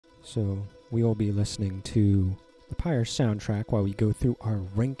So we will be listening to the Pyre soundtrack while we go through our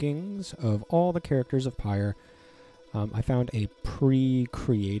rankings of all the characters of Pyre. I found a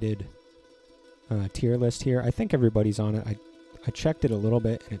pre-created tier list here. I think everybody's on it. I checked it a little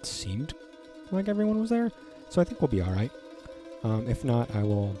bit and it seemed like everyone was there, so I think we'll be all right. If not,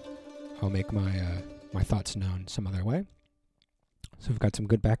 I'll make my thoughts known some other way. So we've got some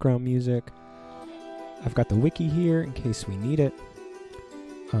good background music. I've got the wiki here in case we need it.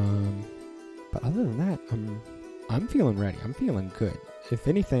 But other than that, I'm feeling ready. I'm feeling good. If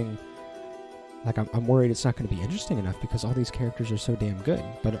anything, like I'm worried it's not going to be interesting enough because all these characters are so damn good.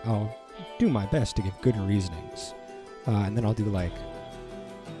 But I'll do my best to give good reasonings, and then I'll do like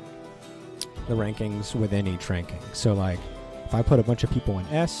the rankings within each ranking. So like, if I put a bunch of people in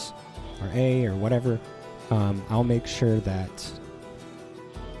S or A or whatever, I'll make sure that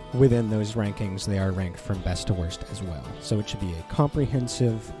within those rankings they are ranked from best to worst as well. So it should be a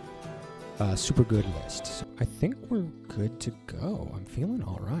comprehensive, super good list. So I think we're good to go. I'm feeling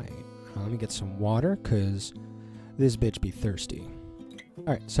all right. Let me get some water because this bitch be thirsty. All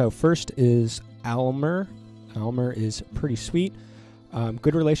right, so first is Almer. Almer is pretty sweet.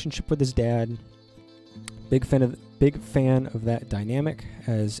 Good relationship with his dad. Big fan of that dynamic,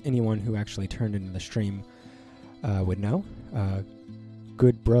 as anyone who actually turned into the stream would know.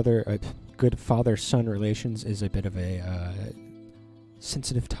 Good father-son relations is a bit of a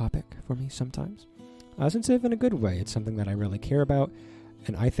sensitive topic for me sometimes. Sensitive in a good way. It's something that I really care about,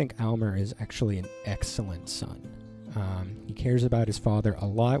 and I think Almer is actually an excellent son. He cares about his father a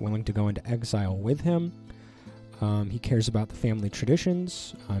lot, willing to go into exile with him. He cares about the family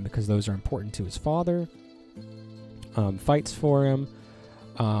traditions because those are important to his father. Fights for him.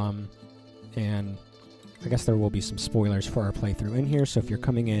 And I guess there will be some spoilers for our playthrough in here, so if you're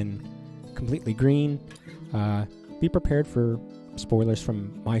coming in completely green, be prepared for spoilers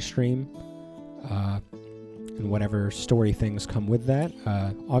from my stream and whatever story things come with that.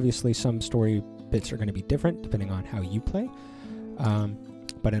 Obviously, some story bits are going to be different depending on how you play.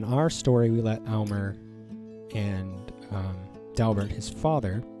 But in our story, we let Almer and Dalbert, his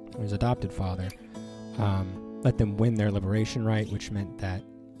father, his adopted father, let them win their liberation right, which meant that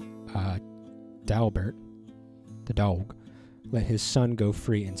Dalbert, the dog, let his son go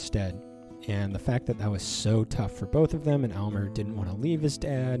free instead. And the fact that that was so tough for both of them, and Almer didn't want to leave his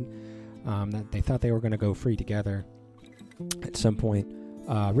dad, that they thought they were going to go free together at some point.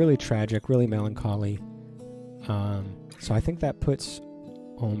 Really tragic, really melancholy. So I think that puts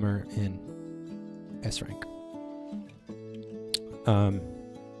Almer in S rank.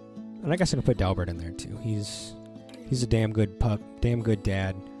 And I guess I can put Dalbert in there too. He's a damn good pup, damn good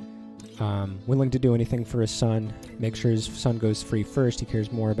dad. Willing to do anything for his son. Make sure his son goes free first. He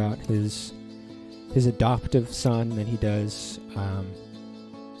cares more about his adoptive son than he does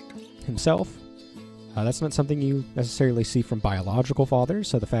himself. That's not something you necessarily see from biological fathers,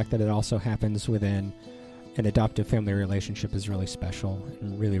 so the fact that it also happens within an adoptive family relationship is really special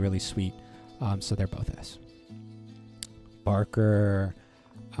and really, really sweet. So they're both S. Barker.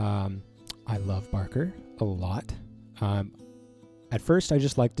 I love Barker a lot. At first, I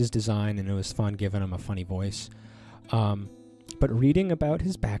just liked his design, and it was fun giving him a funny voice. But reading about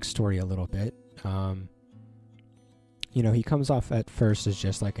his backstory a little bit, he comes off at first as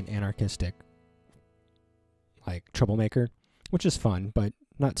just like an anarchistic, like, troublemaker, which is fun, but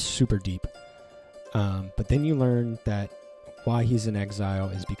not super deep. But then you learn that why he's in exile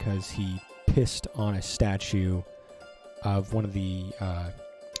is because he pissed on a statue of one of the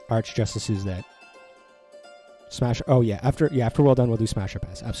archjustices that Smash. Oh yeah, after we're all done, we'll do Smash Up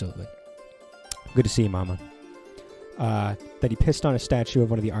S. Absolutely. Good to see you, Mama. That he pissed on a statue of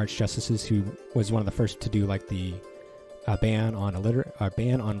one of the archjustices who was one of the first to do like the ban on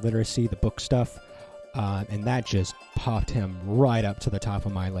literacy, the book stuff, and that just popped him right up to the top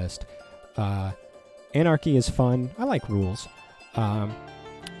of my list. Anarchy is fun. I like rules.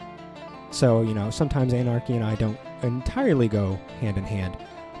 So sometimes anarchy and I don't entirely go hand in hand,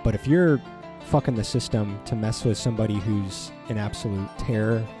 but if you're fucking the system to mess with somebody who's an absolute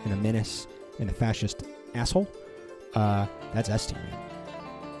terror and a menace and a fascist asshole, that's S tier.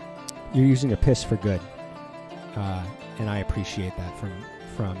 You're using your piss for good, and I appreciate that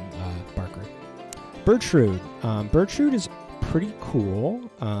from Barker. Bertrude. Bertrude is pretty cool.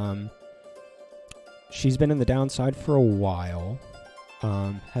 She's been in the downside for a while.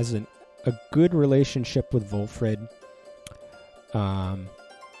 Has a good relationship with Wolfred.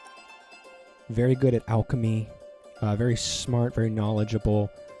 Very good at alchemy, very smart, very knowledgeable,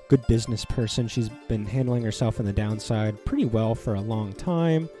 good business person. She's been handling herself in the downside pretty well for a long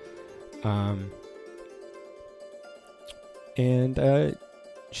time. And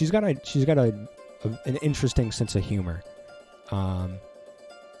she's got an interesting sense of humor.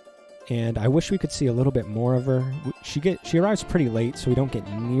 And I wish we could see a little bit more of her. She arrives pretty late, so we don't get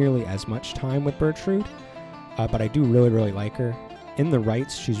nearly as much time with Bertrude. But I do really, really like her. In the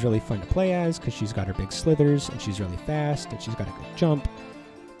rights, she's really fun to play as because she's got her big slithers and she's really fast and she's got a good jump.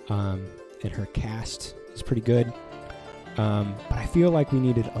 And her cast is pretty good. But I feel like we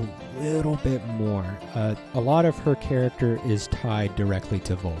needed a little bit more. A lot of her character is tied directly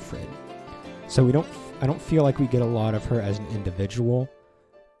to Wolfred. So I don't feel like we get a lot of her as an individual,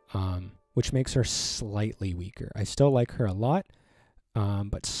 which makes her slightly weaker. I still like her a lot,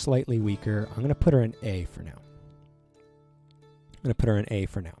 but slightly weaker. I'm going to put her in A for now.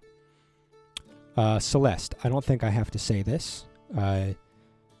 Celeste. I don't think I have to say this.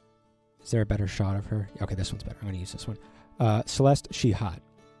 Is there a better shot of her? Okay, this one's better. I'm going to use this one. Celeste, she hot.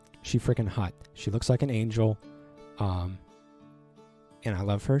 She freaking hot. She looks like an angel. And I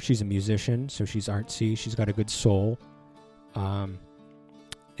love her. She's a musician, so she's artsy. She's got a good soul.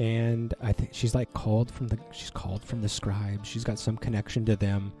 And I think she's like called from the scribes. She's got some connection to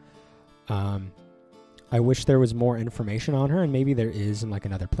them. I wish there was more information on her, and maybe there is in like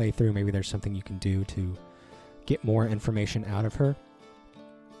another playthrough. Maybe there's something you can do to get more information out of her.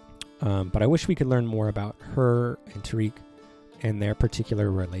 But I wish we could learn more about her and Tariq and their particular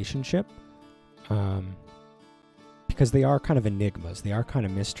relationship. Because they are kind of enigmas. They are kind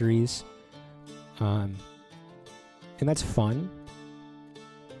of mysteries. And that's fun.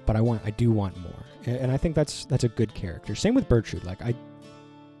 But I do want more. And I think that's a good character. Same with Bertrude. Like I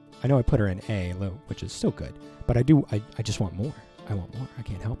know I put her in A, which is still good. But I just want more. I want more. I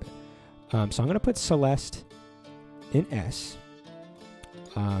can't help it. So I'm going to put Celeste in S.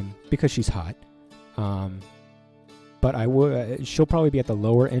 Because she's hot. But she'll probably be at the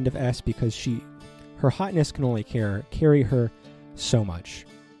lower end of S because her hotness can only carry her so much.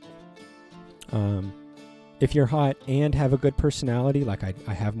 If you're hot and have a good personality, like I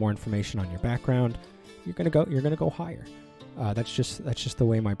have more information on your background, you're gonna go higher. That's just the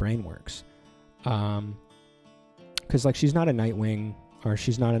way my brain works. Because like she's not a Nightwing or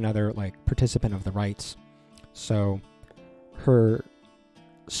she's not another like participant of the rights, so her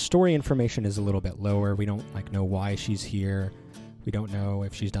story information is a little bit lower. We don't like know why she's here. We don't know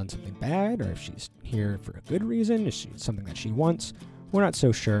if she's done something bad or if she's here for a good reason. Is she something that she wants? We're not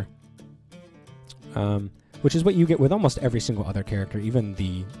so sure. Which is what you get with almost every single other character, even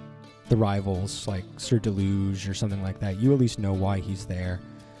the rivals like Sir Deluge or something like that. You at least know why he's there,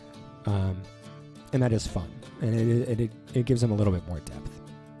 and that is fun, and it gives them a little bit more depth.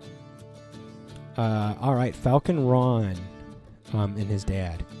 All right, Falcon Ron, and his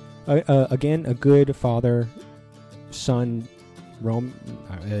dad. Again, a good father-son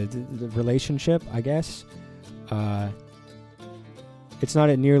relationship, I guess. It's not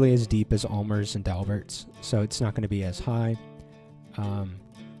nearly as deep as Almer's and Dalbert's, so it's not going to be as high.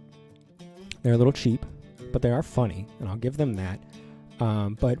 They're a little cheap, but they are funny, and I'll give them that.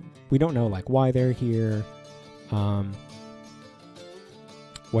 But we don't know like why they're here,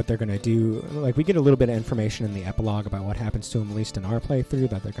 what they're going to do. Like we get a little bit of information in the epilogue about what happens to them, at least in our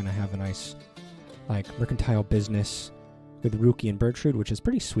playthrough, that they're going to have a nice like mercantile business with Ruki and Bertrude, which is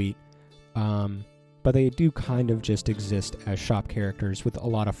pretty sweet. But they do kind of just exist as shop characters with a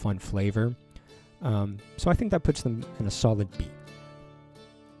lot of fun flavor. So I think that puts them in a solid B.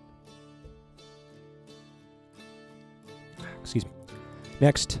 Excuse me.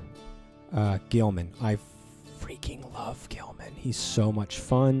 Next, Gilman. I freaking love Gilman. He's so much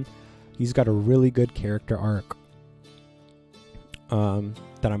fun. He's got a really good character arc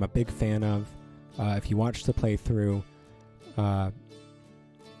that I'm a big fan of. If you watch the playthrough,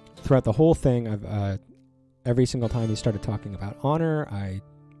 throughout the whole thing, every single time he started talking about honor, I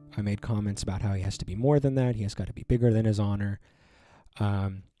made comments about how he has to be more than that. He has got to be bigger than his honor.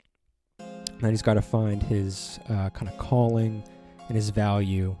 And he's got to find his kind of calling and his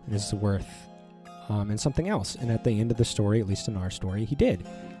value and his worth and something else. And at the end of the story, at least in our story, he did.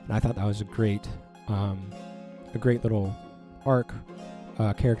 And I thought that was a great little arc,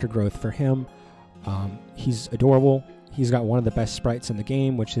 character growth for him. He's adorable. He's got one of the best sprites in the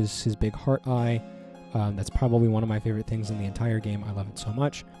game, which is his big heart eye. That's probably one of my favorite things in the entire game. I love it so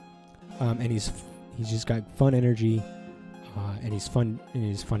much. And he's just got fun energy, and he's fun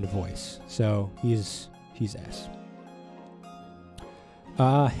to voice. So he's S.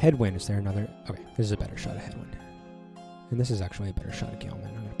 Headwind. Is there another? Okay, this is a better shot of Headwind, and this is actually a better shot of Gilman.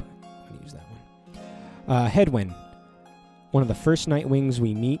 I'm gonna use that one. Headwind, one of the first Nightwings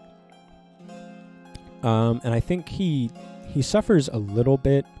we meet. And I think he suffers a little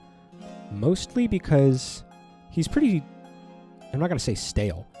bit, mostly because he's pretty I'm not going to say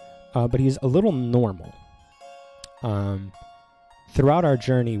stale, but he's a little normal. Throughout our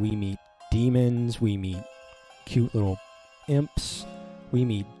journey, we meet demons, we meet cute little imps, we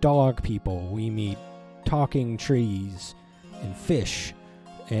meet dog people, we meet talking trees and fish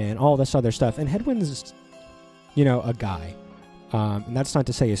and all this other stuff. And Headwind's, a guy. And that's not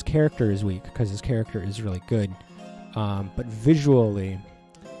to say his character is weak, because his character is really good. But visually,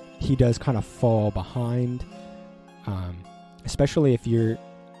 he does kind of fall behind, especially if you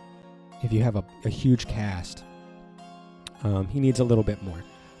have a huge cast. He needs a little bit more.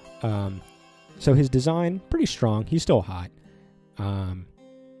 So his design, pretty strong. He's still hot.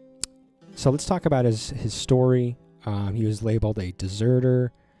 So let's talk about his story. He was labeled a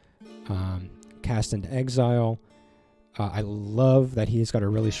deserter, cast into exile. I love that he's got a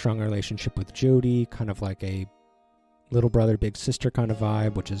really strong relationship with Jodie, kind of like a little brother, big sister kind of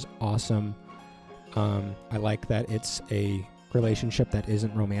vibe, which is awesome. I like that it's a relationship that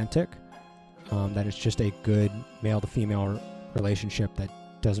isn't romantic, that it's just a good male to female relationship that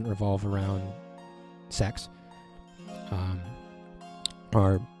doesn't revolve around sex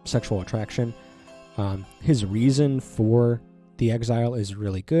or sexual attraction. His reason for the exile is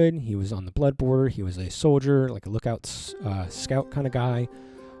really good. He was on the blood border. He was a soldier, like a lookout scout kind of guy,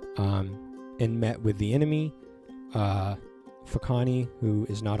 and met with the enemy. Fakani, who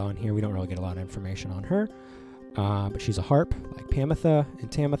is not on here. We don't really get a lot of information on her, but she's a harp, like Pamitha and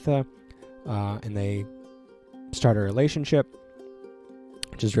Tamitha, and they start a relationship,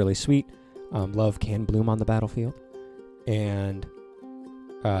 which is really sweet. Love can bloom on the battlefield, and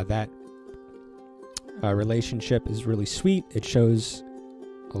that relationship is really sweet. It shows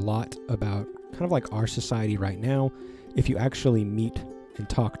a lot about kind of like our society right now. If you actually meet and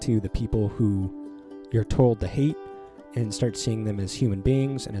talk to the people who you're told to hate and start seeing them as human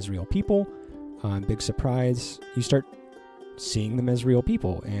beings and as real people, big surprise, you start seeing them as real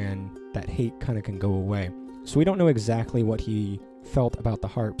people, and that hate kind of can go away. So we don't know exactly what he felt about the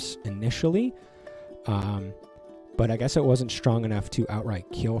harps initially, but I guess it wasn't strong enough to outright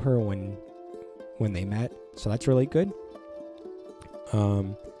kill her when they met, so that's really good.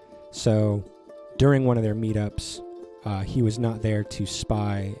 So during one of their meetups, he was not there to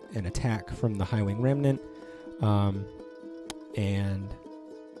spy an attack from the High Wing Remnant, and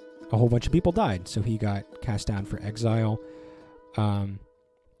a whole bunch of people died, so he got cast down for exile. And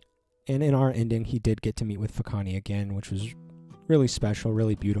in our ending, he did get to meet with Fakani again, which was really special,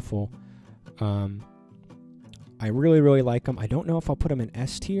 really beautiful. I really, really like him. I don't know if I'll put him in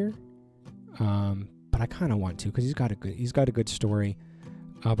S tier, but I kind of want to, because he's got a good story.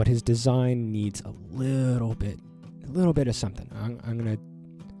 But his design needs a little bit of something. I'm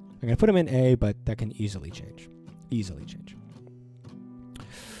gonna put him in A, but that can easily change.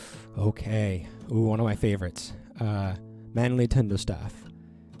 Okay. Ooh, one of my favorites. Manly Tundostaff.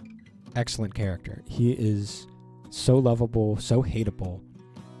 Excellent character. He is so lovable, so hateable.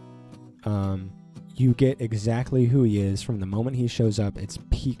 You get exactly who he is from the moment he shows up. It's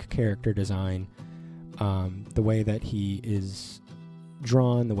peak character design. The way that he is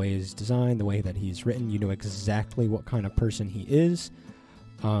drawn, the way he's designed, the way that he's written, you know exactly what kind of person he is.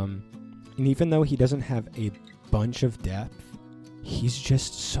 And even though he doesn't have a bunch of depth, he's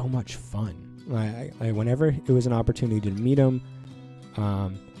just so much fun. I whenever it was an opportunity to meet him,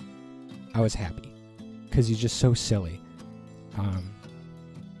 I was happy, because he's just so silly.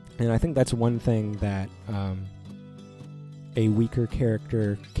 And I think that's one thing that a weaker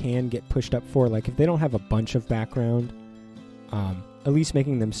character can get pushed up for. Like, if they don't have a bunch of background, at least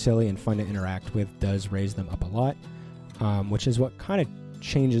making them silly and fun to interact with does raise them up a lot, which is what kind of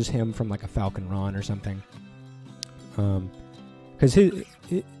changes him from like a Falcon Ron or something. Because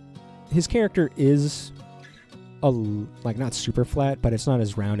his character is like not super flat, but it's not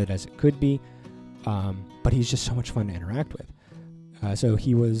as rounded as it could be. But he's just so much fun to interact with. So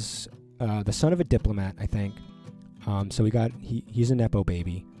he was the son of a diplomat, I think. So he's a Nepo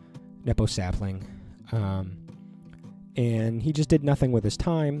baby, Nepo sapling. And he just did nothing with his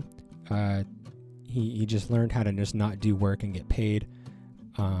time. He just learned how to just not do work and get paid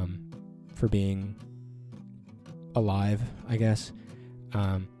for being alive, I guess.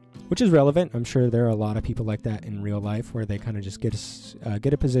 Which is relevant. I'm sure there are a lot of people like that in real life, where they kind of just get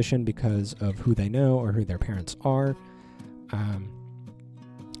a position because of who they know or who their parents are.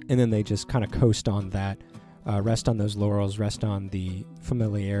 And then they just kind of coast on that, rest on those laurels, rest on the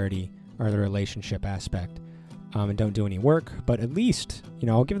familiarity or the relationship aspect, and don't do any work. But at least,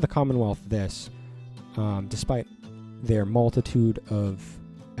 I'll give the Commonwealth this, despite their multitude of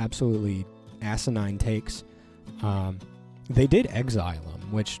absolutely asinine takes, they did exile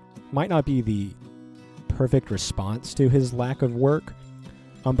him, which might not be the perfect response to his lack of work,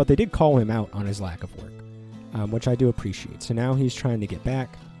 but they did call him out on his lack of work, which I do appreciate. So now he's trying to get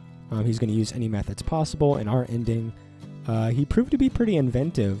back. He's going to use any methods possible. In our ending, he proved to be pretty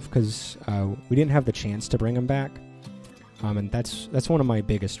inventive because we didn't have the chance to bring him back, and that's one of my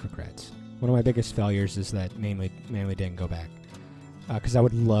biggest regrets. One of my biggest failures is that Manly didn't go back, because I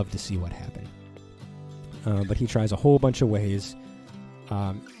would love to see what happened. But he tries a whole bunch of ways,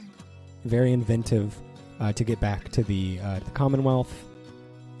 very inventive, to get back to the Commonwealth,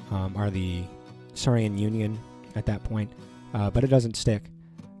 or the Saurian Union at that point, but it doesn't stick.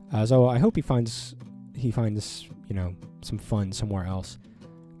 So I hope he finds some fun somewhere else.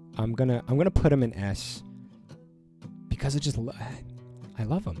 I'm gonna put him in S because I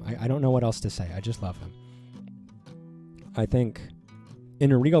love him. I don't know what else to say. I just love him. I think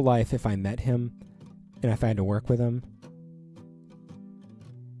in real life, if I met him and if I had to work with him,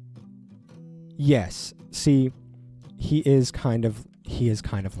 yes. See, he is kind of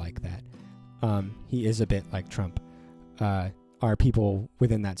like that. He is a bit like Trump. Are people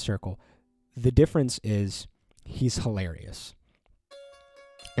within that circle? The difference is he's hilarious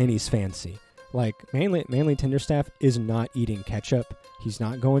and he's fancy. Like Manly Tinderstaff is not eating ketchup. He's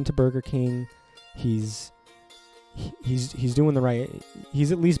not going to Burger King. He's doing the right.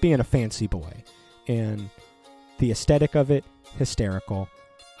 He's at least being a fancy boy, and the aesthetic of it, hysterical.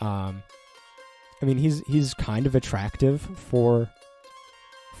 I mean, he's kind of attractive for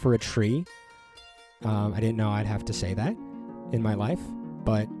a tree. I didn't know I'd have to say that in my life,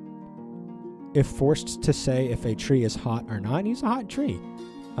 but if forced to say if a tree is hot or not, he's a hot tree.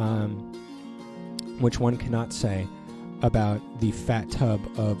 Which one cannot say about the fat tub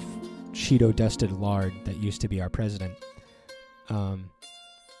of Cheeto-dusted lard that used to be our president.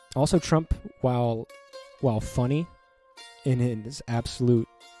 Also, Trump, while funny in his absolute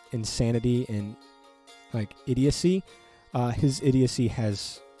insanity and like idiocy, his idiocy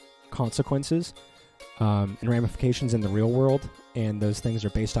has consequences and ramifications in the real world, and those things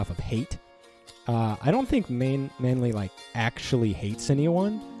are based off of hate. I don't think Manly like actually hates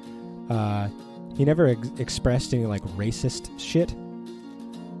anyone. He never expressed any like racist shit.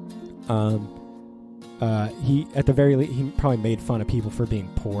 He at the very least, he probably made fun of people for being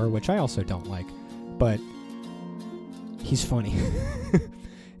poor, which I also don't like, but he's funny.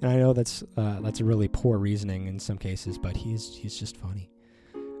 And I know that's a really poor reasoning in some cases, but he's just funny.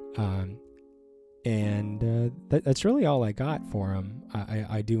 That's really all I got for him.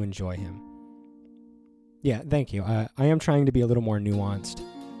 I do enjoy him. Yeah, thank you. I am trying to be a little more nuanced,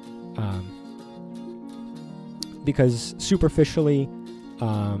 because superficially,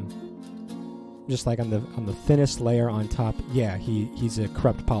 just like on the thinnest layer on top, yeah, he's a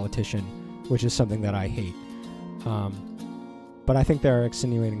corrupt politician, which is something that I hate. But I think there are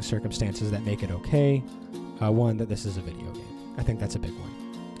extenuating circumstances that make it okay. One, that this is a video game. I think that's a big one.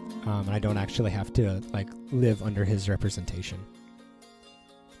 And I don't actually have to like live under his representation.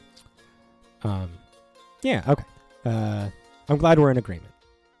 Yeah, okay. I'm glad we're in agreement.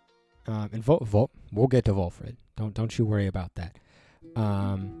 And we'll get to Volfred. Don't you worry about that.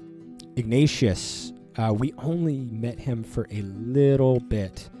 Ignatius, we only met him for a little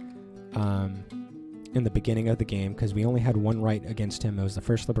bit in the beginning of the game, because we only had one right against him. It was the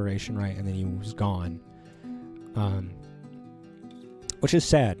first liberation right, and then he was gone. Which is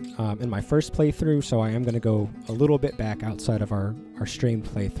sad. In my first playthrough, so I am going to go a little bit back outside of our streamed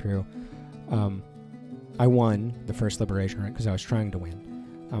playthrough. I won the first liberation right because I was trying to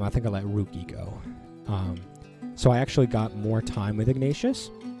win. I think I let Rookie go. So I actually got more time with Ignatius,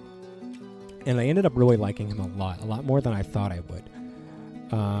 and I ended up really liking him a lot more than I thought I would.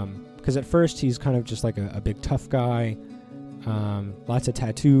 Because at first he's kind of just like a big tough guy, lots of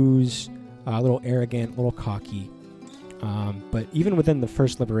tattoos, a little arrogant, a little cocky. But even within the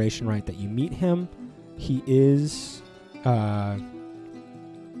first liberation right that you meet him, he is a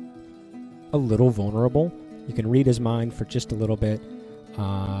little vulnerable. You can read his mind for just a little bit,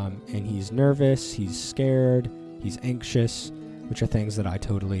 and he's nervous, he's scared, he's anxious, which are things that I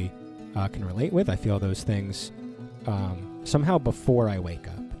totally can relate with. I feel those things somehow before I wake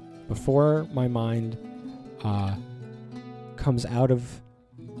up. Before my mind comes out of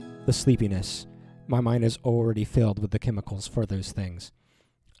the sleepiness, my mind is already filled with the chemicals for those things.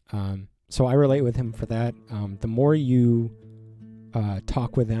 So I relate with him for that. The more you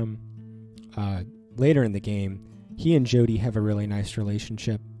talk with him later in the game, he and Jody have a really nice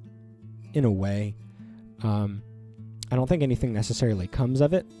relationship in a way. I don't think anything necessarily comes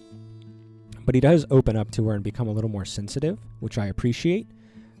of it, but he does open up to her and become a little more sensitive, which I appreciate.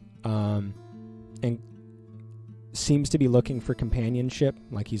 And seems to be looking for companionship,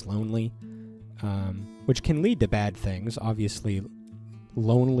 like he's lonely. which can lead to bad things. Obviously,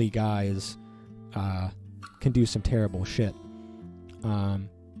 lonely guys can do some terrible shit.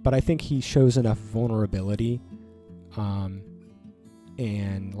 But I think he shows enough vulnerability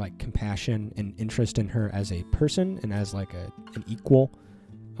and like compassion and interest in her as a person and as like an equal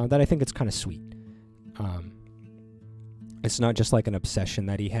that I think it's kind of sweet. It's not just like an obsession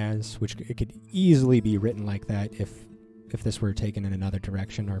that he has, which it could easily be written like that if this were taken in another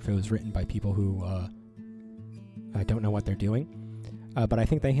direction, or if it was written by people who don't know what they're doing. But I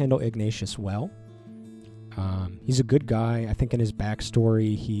think they handle Ignatius well. He's a good guy. I think in his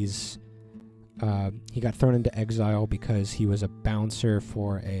backstory, he got thrown into exile because he was a bouncer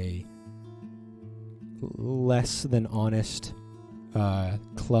for a less than honest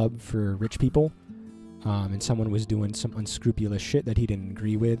club for rich people. And someone was doing some unscrupulous shit that he didn't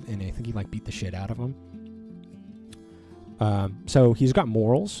agree with, and I think he like beat the shit out of him. So he's got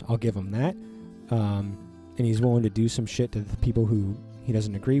morals, I'll give him that. And he's willing to do some shit to the people who he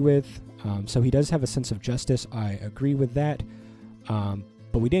doesn't agree with. So he does have a sense of justice, I agree with that.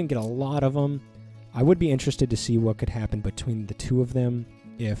 But we didn't get a lot of them. I would be interested to see what could happen between the two of them,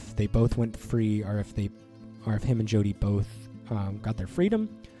 if they both went free, or if him and Jody both got their freedom.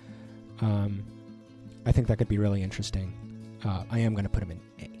 I think that could be really interesting. I am going to put him in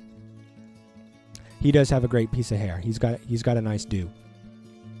A. He does have a great piece of hair. He's got a nice do.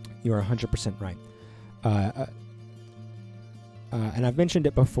 You are 100% right. And I've mentioned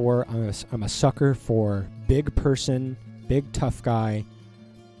it before. I'm a sucker for big person, big tough guy,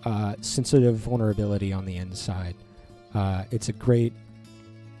 sensitive vulnerability on the inside. It's a great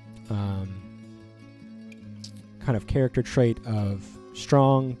kind of character trait of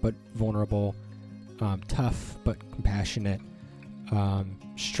strong but vulnerable. Tough but compassionate,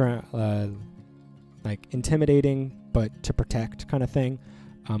 like intimidating but to protect kind of thing,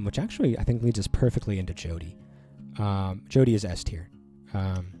 which actually I think leads us perfectly into Jody. Jody is S tier.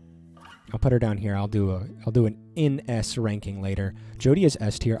 I'll put her down here. I'll do an in S ranking later. Jody is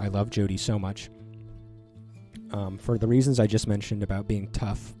S tier. I love Jody so much. For the reasons I just mentioned about being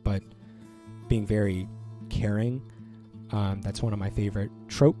tough but being very caring. That's one of my favorite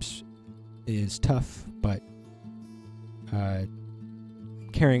tropes. Is tough but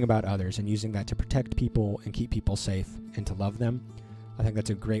caring about others and using that to protect people and keep people safe and to love them. I think that's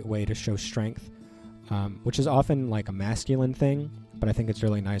a great way to show strength, which is often like a masculine thing, but I think it's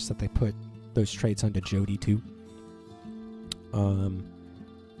really nice that they put those traits onto Jody too. Some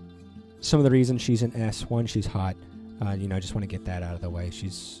of the reasons she's an S: one, she's hot. I just want to get that out of the way.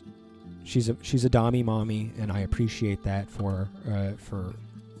 She's a dommy mommy, and I appreciate that for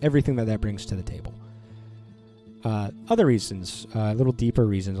everything that brings to the table. Other reasons, a little deeper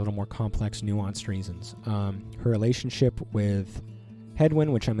reasons, a little more complex, nuanced reasons. Her relationship with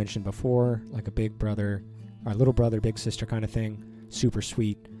Hedwyn, which I mentioned before, like a big brother, or little brother, big sister kind of thing, super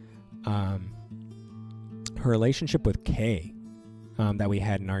sweet. Her relationship with Kay that we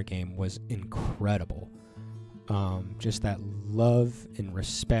had in our game was incredible. Just that love and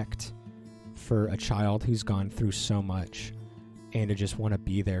respect for a child who's gone through so much, and to just want to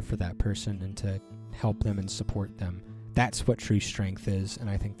be there for that person and to help them and support them. That's what true strength is, and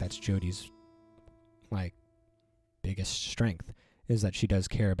I think that's Jody's like biggest strength, is that she does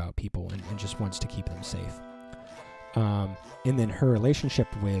care about people and just wants to keep them safe. And then her relationship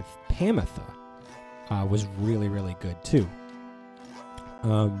with Pamitha was really, really good too.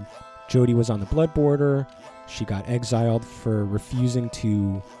 Jody was on the blood border. She got exiled for refusing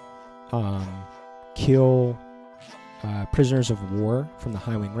to kill prisoners of war from the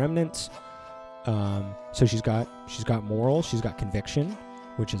High Wing remnants. So she's got morals, she's got conviction,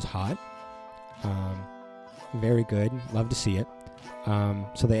 which is hot. Very good. Love to see it.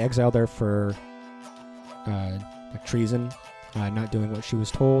 So they exiled her for like treason, not doing what she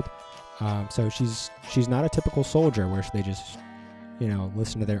was told. So she's not a typical soldier where they just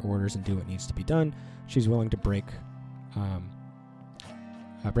listen to their orders and do what needs to be done. She's willing to break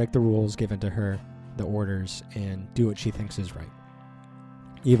the rules given to her, the orders, and do what she thinks is right,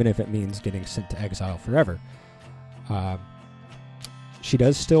 even if it means getting sent to exile forever. She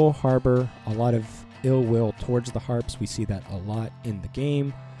does still harbor a lot of ill will towards the Harps. We see that a lot in the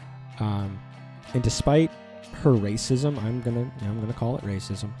game, and despite her racism, I'm gonna call it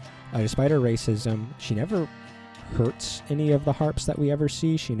racism. Despite her racism, she never hurts any of the Harps that we ever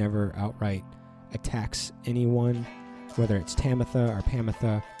see. She never outright attacks anyone, whether it's Tamitha or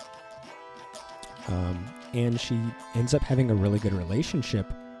Pamitha. And she ends up having a really good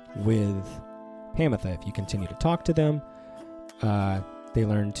relationship with Pamitha. If you continue to talk to them, they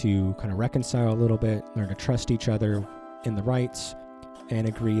learn to kind of reconcile a little bit, learn to trust each other in the rights, and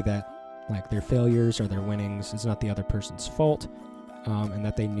agree that like their failures or their winnings is not the other person's fault, and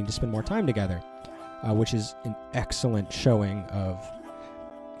that they need to spend more time together, which is an excellent showing of,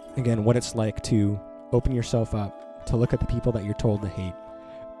 again, what it's like to open yourself up, to look at the people that you're told to hate,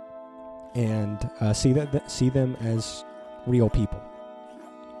 and see them as real people.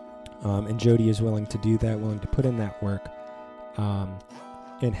 And Jodie is willing to do that, willing to put in that work,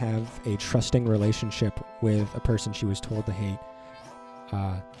 and have a trusting relationship with a person she was told to hate,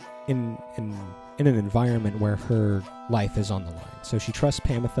 in an environment where her life is on the line. So she trusts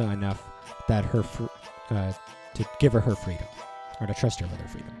Pamitha enough that to give her freedom, or to trust her with her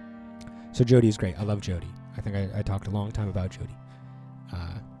freedom. So Jodie is great. I love Jodie. I think I talked a long time about Jodie.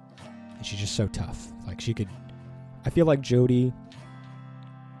 And she's just so tough. Like, I feel like Jodie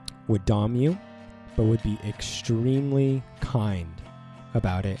would dom you, but would be extremely kind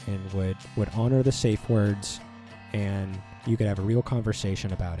about it, and would honor the safe words, and you could have a real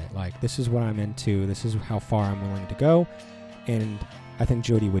conversation about it. Like, this is what I'm into, this is how far I'm willing to go, and I think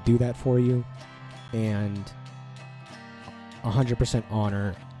Jodie would do that for you, and 100%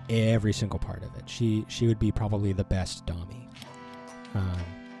 honor every single part of it. She would be probably the best Dommy.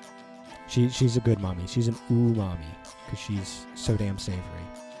 She's a good mommy. She's an ooh mommy, because she's so damn savory.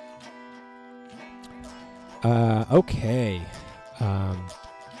 Okay.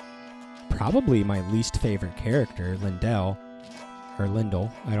 Probably my least favorite character, Lyndell, or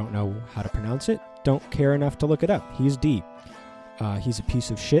Lyndall. I don't know how to pronounce it. Don't care enough to look it up. He's D. He's a piece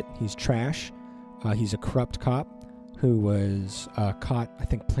of shit. He's trash. He's a corrupt cop who was caught, I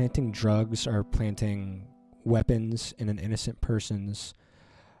think, planting drugs or planting weapons in an innocent person's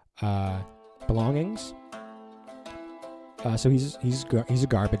belongings. So he's a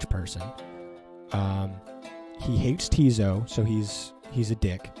garbage person. He hates Tizo, so he's a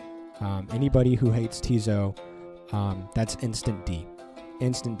dick. Anybody who hates Tizo, that's instant D.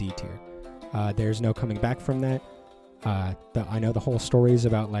 Instant D tier. There's no coming back from that. I know the whole story is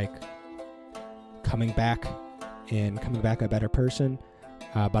about, like, coming back a better person,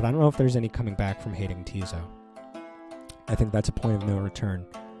 but I don't know if there's any coming back from hating Tizo. I think that's a point of no return.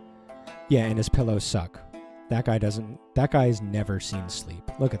 Yeah, and his pillows suck. That guy's never seen sleep.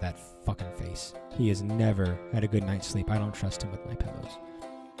 Look at that fucking face. He has never had a good night's sleep. I don't trust him with my pillows.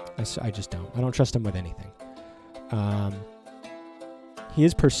 I just don't. I don't trust him with anything. He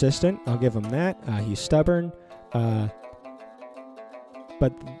is persistent. I'll give him that. He's stubborn.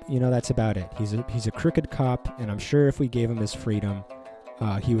 But, that's about it. He's a crooked cop, and I'm sure if we gave him his freedom,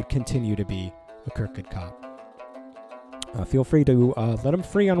 he would continue to be a crooked cop. Feel free to let him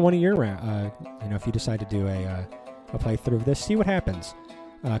free on one of your rounds. If you decide to do a playthrough of this, see what happens.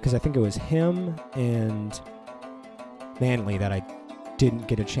 Because I think it was him and Manly that I didn't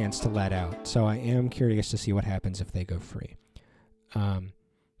get a chance to let out. So I am curious to see what happens if they go free.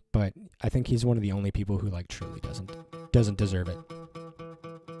 But I think he's one of the only people who, like, truly doesn't deserve it.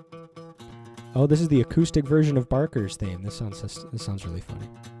 Oh, this is the acoustic version of Barker's theme. This sounds really funny.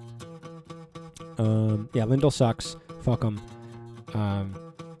 Yeah, Lyndall sucks. Fuck him.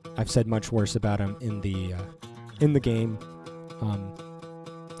 I've said much worse about him in the game.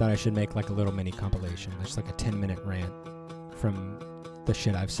 That I should make, like, a little mini compilation. There's like a 10-minute rant from the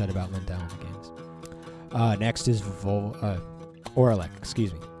shit I've said about Lyndall in the games. Next is Oralek.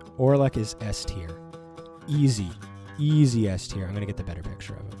 Excuse me. Oralek is S tier. Easy S tier. I'm gonna get the better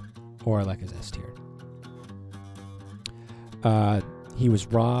picture of him. Oralek is S tier. He was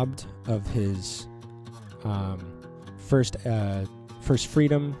robbed of his first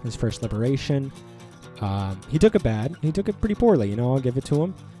freedom, his first liberation. He took it pretty poorly, I'll give it to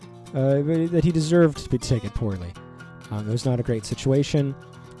him. That he deserved to take it poorly. It was not a great situation.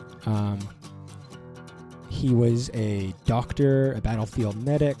 He was a doctor, a battlefield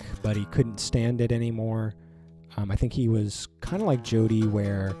medic, but he couldn't stand it anymore. I think he was kind of like Jodie,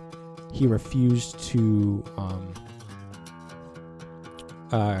 where he refused to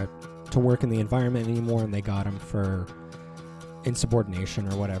work in the environment anymore, and they got him for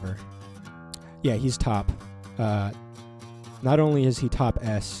insubordination or whatever. Yeah, he's top. Not only is he top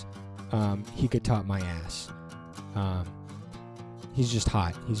S, he could top my ass. He's just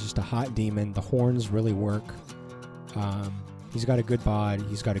hot. He's just a hot demon. The horns really work. He's got a good bod.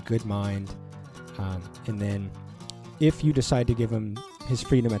 He's got a good mind. And then if you decide to give him his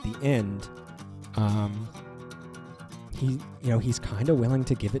freedom at the end, he's kind of willing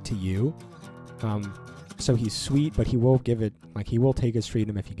to give it to you. So he's sweet, but he will give it, he will take his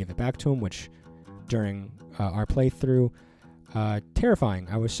freedom if you give it back to him, which during our playthrough, terrifying.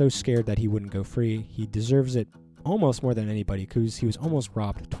 I was so scared that he wouldn't go free. He deserves it almost more than anybody, because he was almost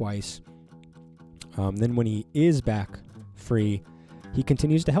robbed twice. Then when he is back free, he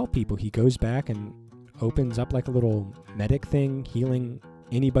continues to help people. He goes back and opens up like a little medic thing, healing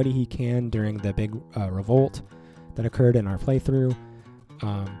anybody he can during the big revolt that occurred in our playthrough.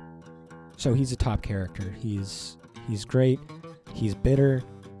 So he's a top character. He's great. He's bitter,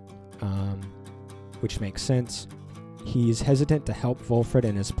 which makes sense. He's hesitant to help Wolfred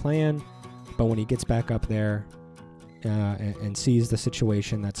in his plan, but when he gets back up there and sees the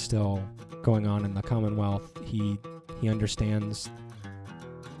situation that's still going on in the Commonwealth, he understands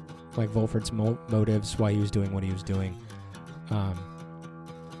like Wolfred's motives, why he was doing what he was doing.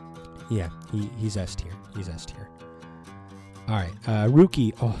 He's S tier. He's S tier. All right,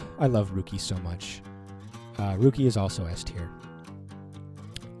 Ruki. Oh, I love Ruki so much. Ruki is also S tier.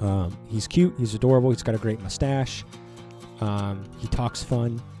 He's cute. He's adorable. He's got a great mustache. He talks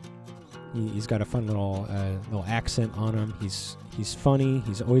fun. He's got a fun little accent on him. He's funny.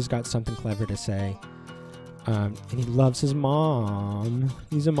 He's always got something clever to say. And he loves his mom.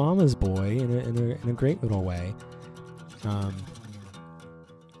 He's a mama's boy in a great little way.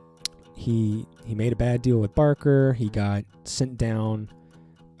 He made a bad deal with Barker. He got sent down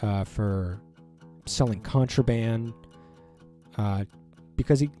for selling contraband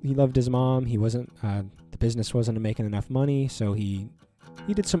because he loved his mom. He wasn't the business wasn't making enough money, so he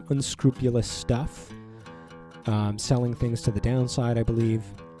did some unscrupulous stuff, selling things to the downside, I believe.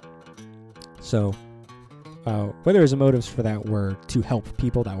 So whether his motives for that were to help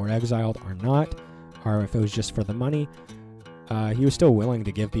people that were exiled or not, or if it was just for the money, he was still willing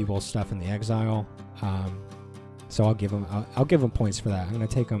to give people stuff in the exile. So I'll give him points for that. I'm gonna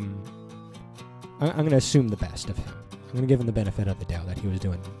take him. I'm gonna assume the best of him. I'm gonna give him the benefit of the doubt that he was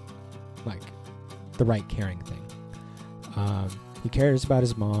doing like the right caring thing. He cares about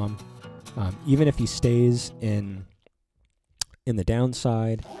his mom, even if he stays in the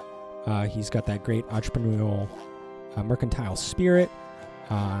downside. He's got that great entrepreneurial, mercantile spirit.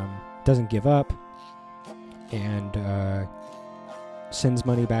 Doesn't give up, and sends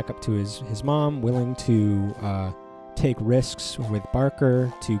money back up to his mom, willing to take risks with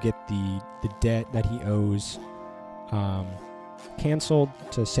Barker to get the debt that he owes canceled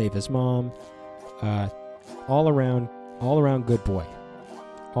to save his mom. All around good boy.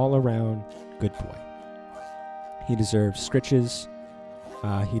 All around good boy. He deserves scritches.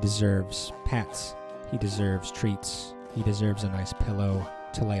 He deserves pats. He deserves treats. He deserves a nice pillow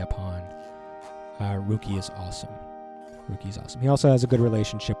to lay upon. Ruki is awesome. Ruki's awesome. He also has a good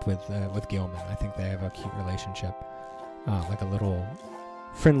relationship with Gilman. I think they have a cute relationship, like a little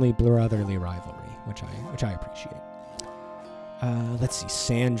friendly brotherly rivalry, which I appreciate. Let's see,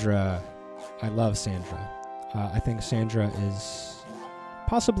 Sandra. I love Sandra. I think Sandra is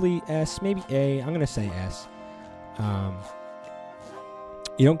possibly S, maybe A. I'm going to say S.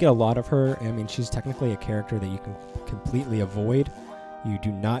 You don't get a lot of her. I mean, she's technically a character that you can completely avoid. You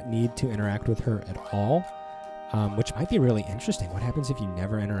do not need to interact with her at all, which might be really interesting. What happens if you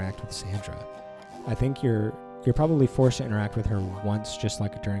never interact with Sandra? I think you're probably forced to interact with her once, just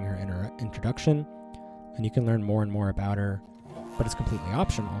like during her introduction, and you can learn more and more about her. But it's completely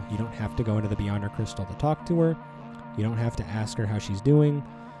optional. You don't have to go into the Beyond Her Crystal to talk to her. You don't have to ask her how she's doing.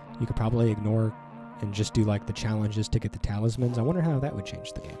 You could probably ignore and just do like the challenges to get the talismans. I wonder how that would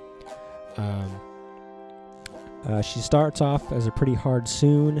change the game. She starts off as a pretty hard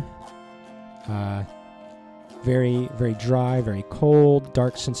Soon. Very, very dry, very cold,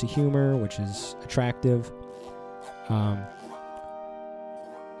 dark sense of humor, which is attractive. A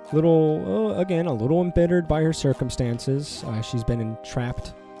little embittered by her circumstances. She's been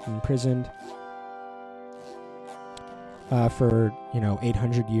entrapped, imprisoned for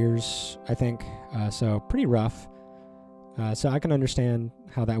 800 years, I think. So pretty rough. So I can understand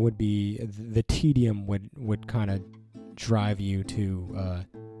how that would be. The tedium would kind of drive you to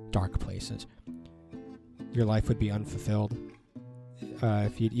dark places. Your life would be unfulfilled.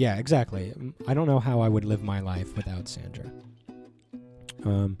 Yeah, exactly. I don't know how I would live my life without Sandra.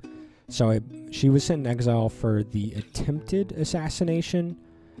 She was sent in exile for the attempted assassination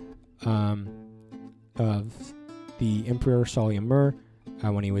of the Emperor Solyamur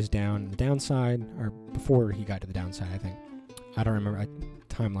when he was down the downside, or before he got to the downside, I think. I don't remember.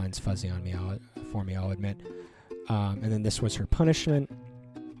 Timeline's fuzzy on me. I'll admit. And then this was her punishment,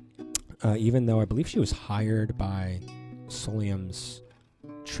 even though I believe she was hired by Solium's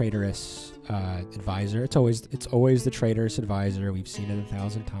traitorous advisor. It's always the traitorous advisor. We've seen it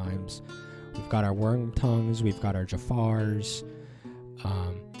 1,000 times. We've got our worm tongues. We've got our Jafars.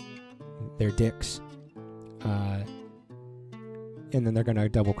 They're dicks. And then they're going to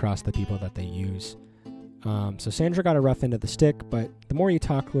double cross the people that they use. So Sandra got a rough end of the stick, but the more you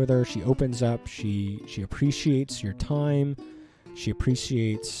talk with her, she opens up. She appreciates your time. She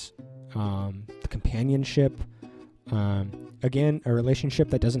appreciates the companionship. Again, a relationship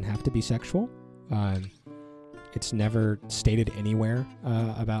that doesn't have to be sexual. It's never stated anywhere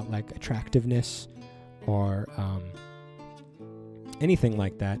about like attractiveness or anything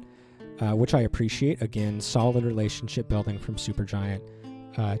like that, which I appreciate. Again, solid relationship building from Supergiant.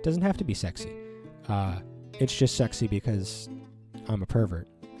 It doesn't have to be sexy. It's just sexy because I'm a pervert.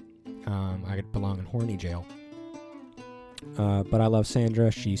 I belong in horny jail. But I love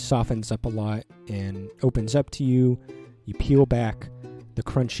Sandra. She softens up a lot and opens up to you. You peel back the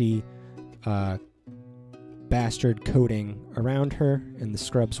crunchy bastard coating around her in the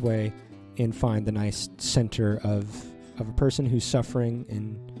Scrubs way and find the nice center of a person who's suffering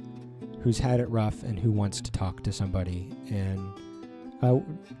and who's had it rough and who wants to talk to somebody and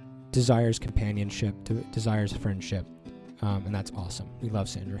desires companionship, desires friendship. And that's awesome. We love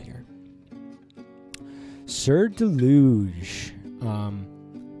Sandra here. Sir Deluge,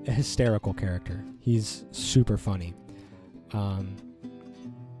 a hysterical character. He's super funny.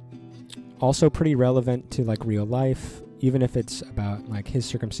 Also pretty relevant to like real life, even if it's about like his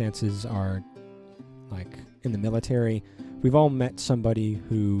circumstances are like in the military. We've all met somebody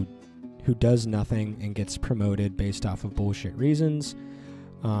who does nothing and gets promoted based off of bullshit reasons,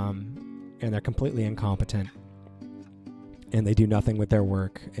 and they're completely incompetent, and they do nothing with their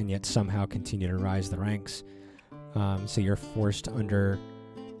work and yet somehow continue to rise the ranks. So you're forced under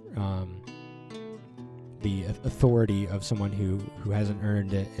the authority of someone who hasn't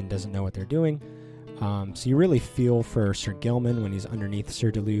earned it and doesn't know what they're doing. So you really feel for Sir Gilman when he's underneath Sir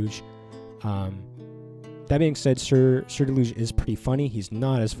Deluge. That being said, Sir Deluge is pretty funny. He's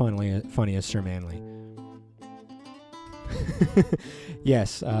not as funny as Sir Manley.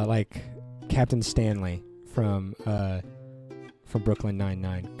 Yes, like Captain Stanley from Brooklyn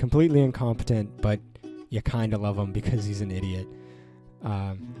Nine-Nine. Completely incompetent, but you kind of love him because he's an idiot.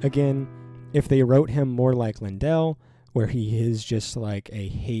 Again, if they wrote him more like Lindell, where he is just like a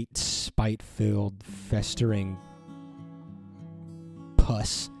hate, spite-filled, festering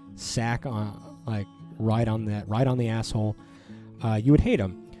pus sack on like right on the asshole, you would hate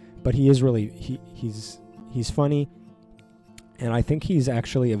him. But he is really he's funny, and I think he's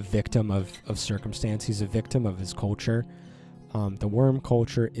actually a victim of circumstance. He's a victim of his culture. The worm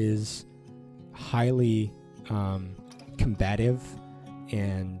culture is highly combative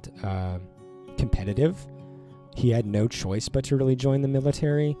and competitive. He had no choice but to really join the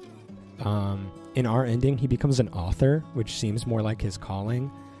military. In our ending, he becomes an author, which seems more like his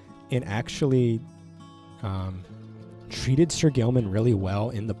calling, and actually treated Sir Gilman really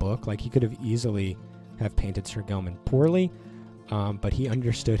well in the book. Like, he could have easily have painted Sir Gilman poorly, but he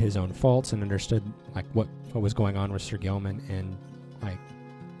understood his own faults and understood like what was going on with Sir Gilman and like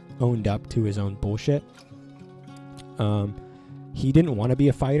owned up to his own bullshit. He didn't want to be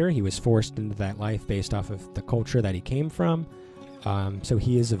a fighter. He was forced into that life based off of the culture that he came from. So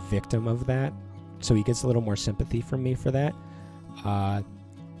he is a victim of that. So he gets a little more sympathy from me for that. And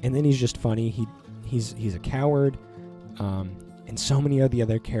then he's just funny. He's a coward. And so many of the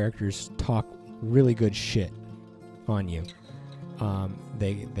other characters talk really good shit on you.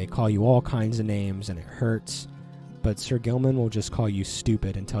 They call you all kinds of names and it hurts. But Sir Gilman will just call you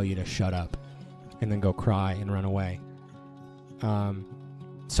stupid and tell you to shut up and then go cry and run away.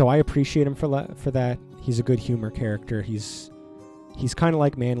 So I appreciate him for that. He's a good humor character. He's kind of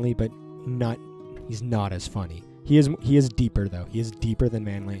like Manly, but he's not as funny. He is deeper though. He is deeper than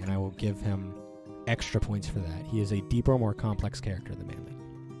Manly, and I will give him extra points for that. He is a deeper, more complex character than Manly.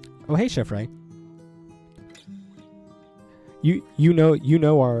 Oh, hey, Chef Ray. You know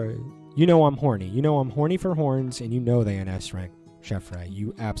I'm horny. You know I'm horny for horns, and you know they in S rank, Chef Ray.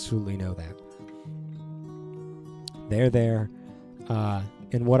 You absolutely know that. They're there.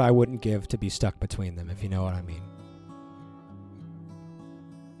 And what I wouldn't give to be stuck between them, if you know what I mean.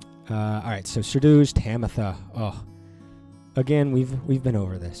 Alright, so Sir Deluge, Tamitha. Oh. Again, we've been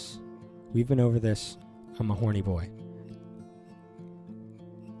over this. I'm a horny boy.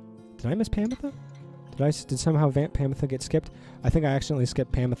 Did I miss Pamitha? Did somehow Pamitha get skipped? I think I accidentally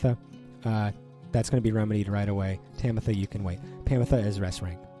skipped Pamitha. That's going to be remedied right away. Tamitha, you can wait. Pamitha is rest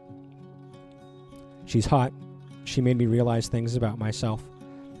rank. She's hot. She made me realize things about myself.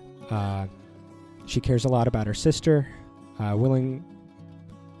 She cares a lot about her sister, willing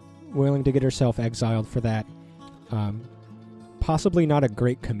to get herself exiled for that. Possibly not a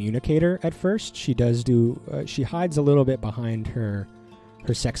great communicator at first. She does she hides a little bit behind her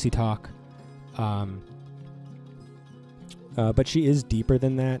sexy talk. But she is deeper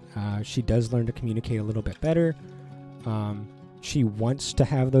than that. She does learn to communicate a little bit better. She wants to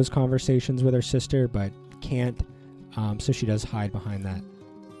have those conversations with her sister, but can't. So she does hide behind that,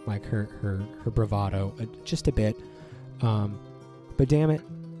 like her bravado just a bit. But damn it,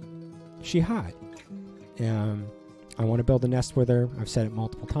 she hot. I want to build a nest with her. I've said it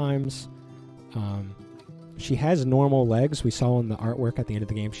multiple times. She has normal legs. We saw in the artwork at the end of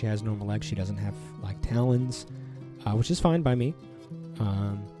the game she has normal legs. She doesn't have like talons, which is fine by me.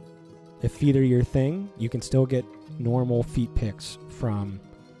 If feet are your thing, you can still get normal feet pics from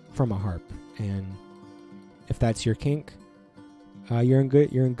a harp, and if that's your kink, you're in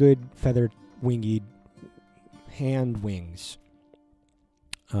good feathered winged hand wings.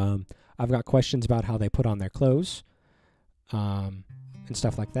 I've got questions about how they put on their clothes, and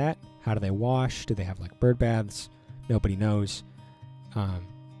stuff like that. How do they wash? Do they have like bird baths? Nobody knows.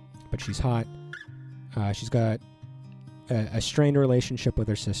 But she's hot. She's got a strained relationship with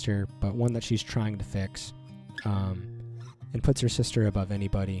her sister, but one that she's trying to fix, and puts her sister above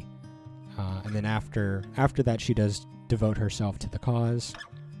anybody. And then after that, she does devote herself to the cause.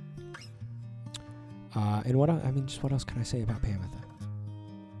 And what else can I say about Pamitha?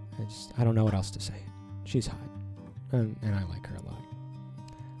 I don't know what else to say. She's hot, and I like her a lot.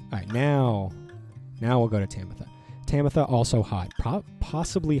 All right, now we'll go to Tamitha. Tamitha also hot,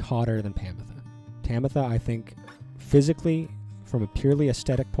 possibly hotter than Pamitha. Tamitha, I think, physically, from a purely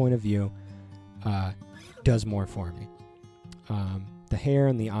aesthetic point of view, does more for me. The hair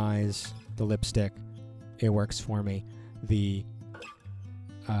and the eyes, the lipstick, it works for me. The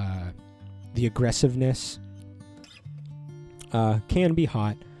aggressiveness can be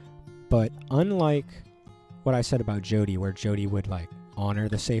hot, but unlike what I said about Jodie, where Jodie would like honor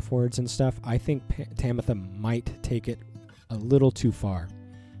the safe words and stuff, I think Tamitha might take it a little too far.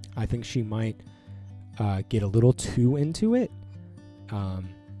 I think she might get a little too into it, and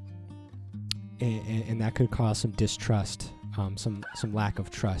that could cause some distrust, some lack of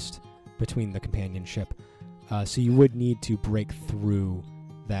trust between the companionship. So you would need to break through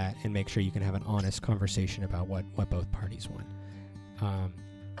that and make sure you can have an honest conversation about what both parties want.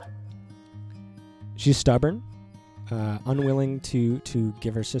 She's stubborn, unwilling to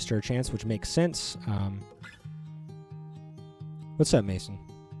give her sister a chance, which makes sense. What's up, Mason?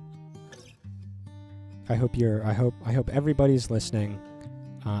 I hope everybody's listening,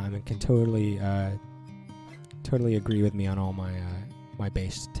 and can totally agree with me on all my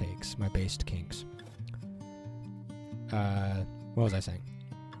based takes, my based kinks. What was I saying?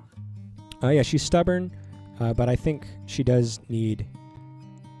 Yeah, she's stubborn, but I think she does need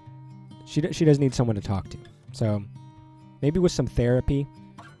someone to talk to. So maybe with some therapy,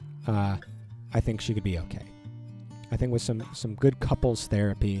 I think she could be okay. I think with some good couples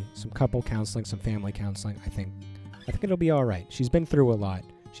therapy, some couple counseling, some family counseling, I think it'll be all right. She's been through a lot.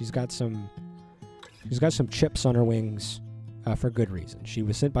 She's got some chips on her wings, for good reason. She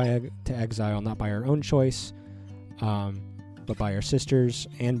was sent to exile not by her own choice, but by her sisters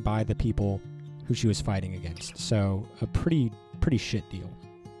and by the people who she was fighting against. So a pretty shit deal.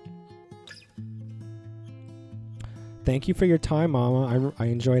 Thank you for your time, Mama. I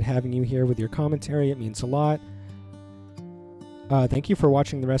enjoyed having you here with your commentary. It means a lot. Thank you for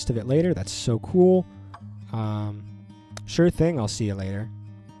watching the rest of it later. That's so cool. Sure thing. I'll see you later.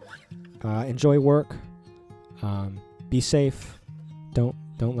 Enjoy work. Be safe. Don't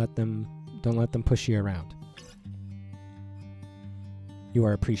let them push you around. You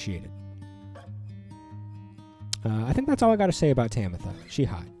are appreciated. I think that's all I got to say about Tamitha. She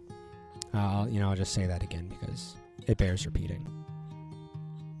hot. I'll just say that again because it bears repeating.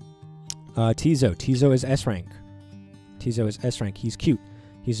 Tizo. Tizo is S rank. Tizo is S rank. He's cute.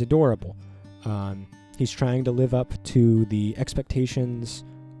 He's adorable. He's trying to live up to the expectations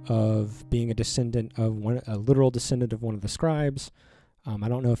of being a literal descendant of one of the scribes. I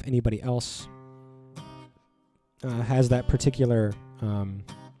don't know if anybody else has that particular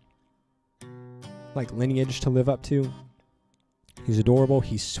lineage to live up to. He's adorable.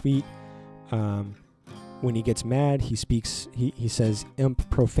 He's sweet. When he gets mad, he says imp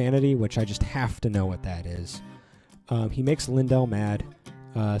profanity, which I just have to know what that is. He makes Lindell mad,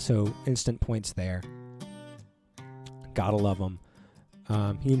 so instant points there. Gotta love him.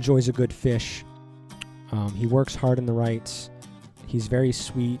 He enjoys a good fish. He works hard in the rights. He's very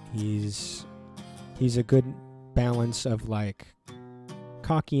sweet. He's a good balance of like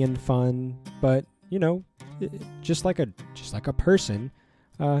cocky and fun, but just like a person,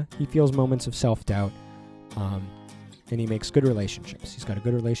 he feels moments of self-doubt. And he makes good relationships. He's got a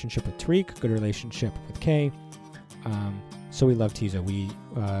good relationship with Tariq, good relationship with Kay. So we love Tizo.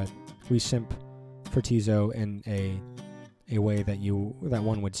 We simp for Tizo in a way that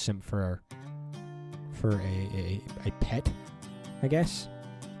one would simp for a pet, I guess.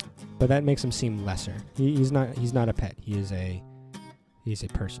 but that makes him seem lesser. He's not a pet. He's a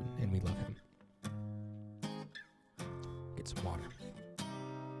person, and we love him. Get some water.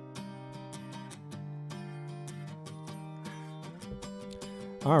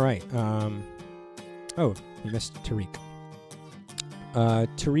 All right. Oh, we missed Tariq.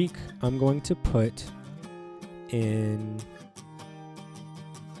 Tariq, I'm going to put in.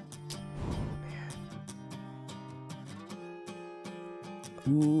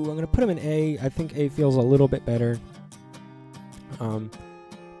 Ooh, I'm going to put him in A. I think A feels a little bit better.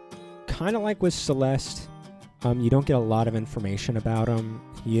 Kind of like with Celeste, you don't get a lot of information about him.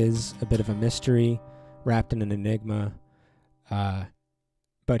 He is a bit of a mystery, wrapped in an enigma.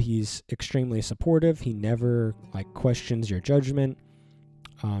 But he's extremely supportive. He never questions your judgment.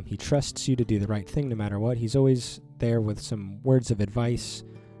 He trusts you to do the right thing no matter what. He's always there with some words of advice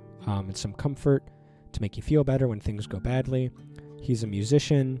and some comfort to make you feel better when things go badly. He's a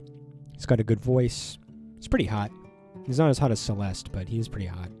musician. He's got a good voice. He's pretty hot. He's not as hot as Celeste, but he's pretty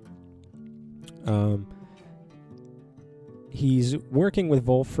hot. He's working with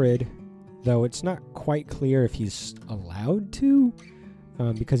Volfrid, though it's not quite clear if he's allowed to.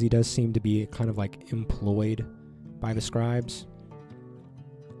 Because he does seem to be kind of employed by the scribes.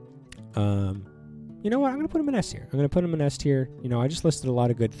 You know what? I'm going to put him in S tier. I'm going to put him in S tier. I just listed a lot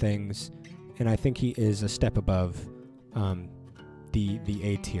of good things, and I think he is a step above the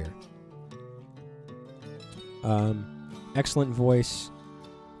A tier. Excellent voice.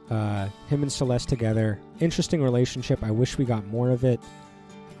 Him and Celeste together. Interesting relationship. I wish we got more of it.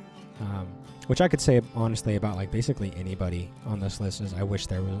 Which I could say honestly about basically anybody on this list is I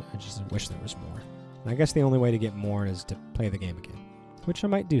just wish there was more. And I guess the only way to get more is to play the game again, which I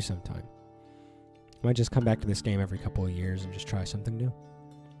might do sometime. I might just come back to this game every couple of years and just try something new.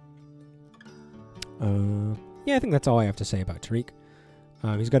 Yeah, I think that's all I have to say about Tariq.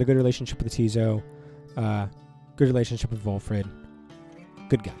 He's got a good relationship with the Tizo, good relationship with Volfrid.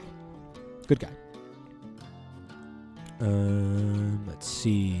 Good guy. Good guy. Let's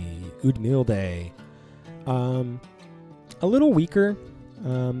see. Udmilde. A little weaker.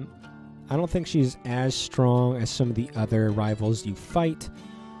 I don't think she's as strong as some of the other rivals you fight.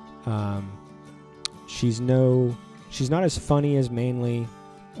 She's not as funny as Mainly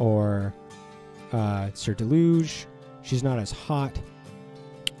or Sir Deluge. She's not as hot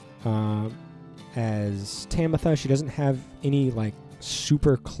as Tamitha. She doesn't have any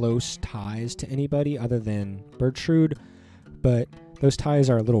super close ties to anybody other than Bertrude, but those ties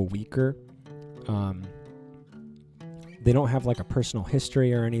are a little weaker. They don't have a personal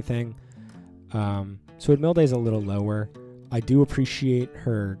history or anything. So Udmilde is a little lower. I do appreciate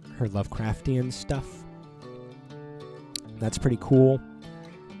her Lovecraftian stuff. That's pretty cool.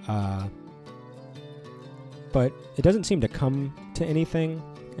 But it doesn't seem to come to anything,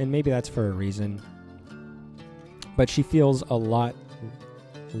 and maybe that's for a reason. But she feels a lot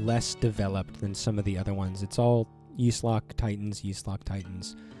less developed than some of the other ones. It's all Yslock Titans,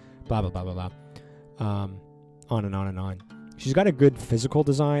 blah, blah, blah, blah, blah. On and on and on. She's got a good physical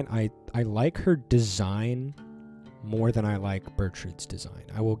design. I like her design more than I like Bertrude's design.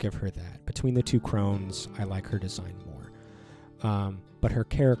 I will give her that. Between the two crones, I like her design more. But her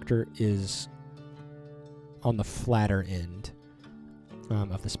character is on the flatter end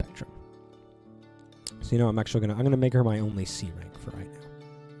of the spectrum. So I'm actually I'm gonna make her my only C rank for right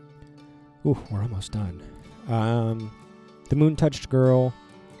now. Ooh, we're almost done. The Moon Touched Girl,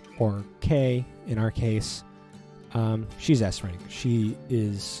 or K in our case, she's S rank. She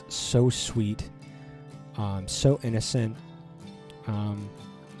is so sweet, so innocent, kind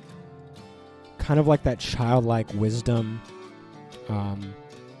of like that childlike wisdom,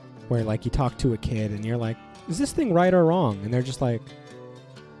 where you talk to a kid and you're like, is this thing right or wrong? And they're just like,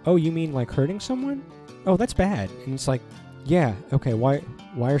 oh, you mean hurting someone? Oh, that's bad. And it's yeah, okay, why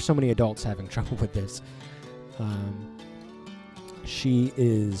are so many adults having trouble with this? She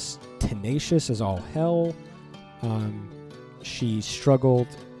is tenacious as all hell. She struggled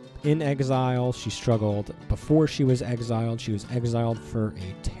in exile. She struggled before she was exiled. She was exiled for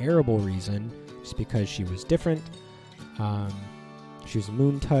a terrible reason, just because she was different. She was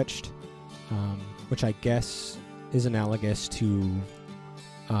moon-touched, which I guess is analogous to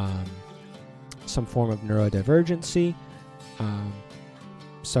some form of neurodivergency.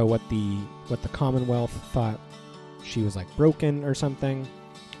 So what the Commonwealth thought she was broken or something.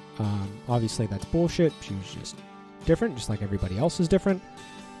 Obviously that's bullshit. She was just different, just like everybody else is different.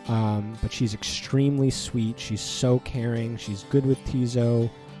 But she's extremely sweet. She's so caring. She's good with Tizo.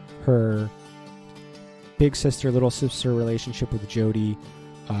 Her big sister, little sister relationship with Jody,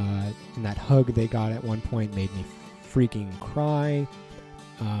 and that hug they got at one point made me freaking cry.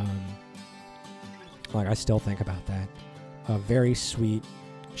 Like, I still think about that. Very sweet.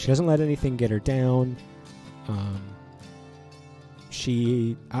 She doesn't let anything get her down.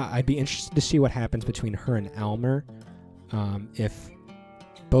 I'd be interested to see what happens between her and Almer. If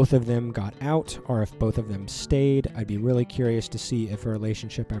both of them got out or if both of them stayed. I'd be really curious to see if a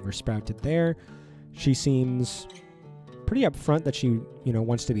relationship ever sprouted there. She seems pretty upfront that she,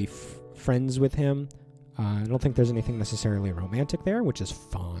 wants to be friends with him. I don't think there's anything necessarily romantic there, which is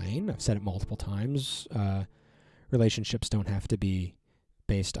fine. I've said it multiple times. Relationships don't have to be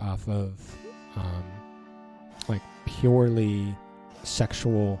based off of like purely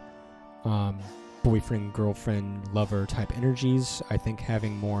sexual boyfriend, girlfriend, lover type energies. I think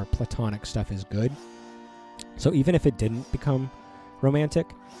having more platonic stuff is good. So even if it didn't become romantic,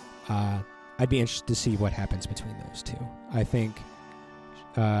 I'd be interested to see what happens between those two. I think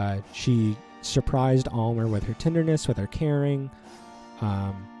she surprised Almer with her tenderness, with her caring.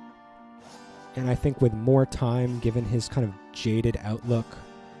 And I think with more time, given his kind of jaded outlook,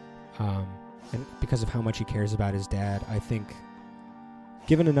 and because of how much he cares about his dad, I think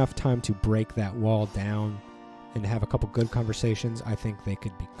given enough time to break that wall down and have a couple good conversations, I think they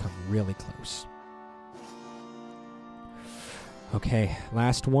could become really close. Okay,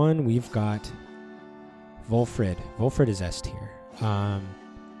 last one, we've got Wolfred. Wolfred is S tier.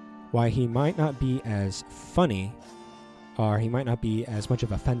 Why he might not be as funny, or he might not be as much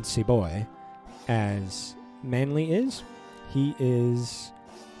of a fancy boy as Manly is. He is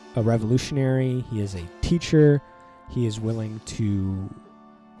a revolutionary. He is a teacher. He is willing to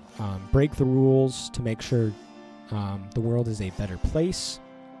break the rules to make sure the world is a better place.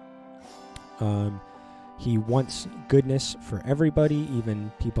 He wants goodness for everybody,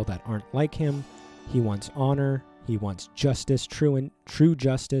 even people that aren't like him. He wants honor. He wants justice, true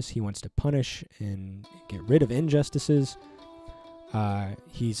justice. He wants to punish and get rid of injustices.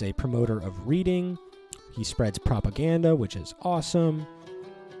 He's a promoter of reading. He spreads propaganda, which is awesome.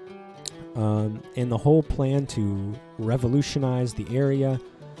 And the whole plan to revolutionize the area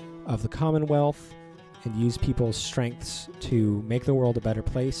of the Commonwealth and use people's strengths to make the world a better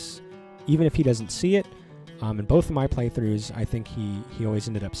place, even if he doesn't see it. In both of my playthroughs, I think he always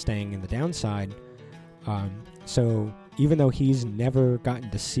ended up staying in the downside. So even though he's never gotten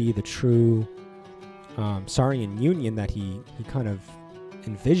to see the true Saurian Union that he kind of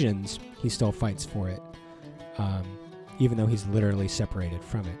envisions, he still fights for it, even though he's literally separated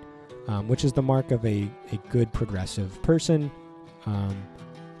from it, which is the mark of a good progressive person,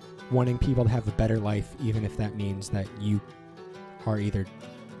 wanting people to have a better life, even if that means that you are either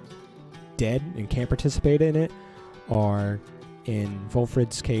dead and can't participate in it, or in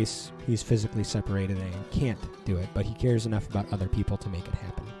Wolfred's case, he's physically separated and can't do it, but he cares enough about other people to make it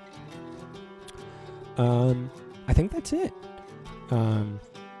happen. I think that's it. I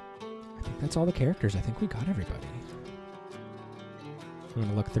think that's all the characters. I think we got everybody. I'm going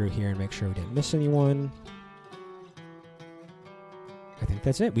to look through here and make sure we didn't miss anyone. I think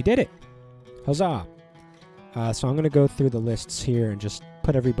that's it. We did it. Huzzah. So I'm going to go through the lists here and just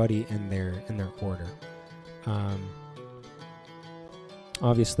put everybody in their order.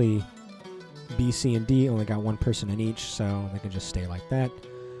 Obviously, B, C, and D only got one person in each, so they can just stay like that.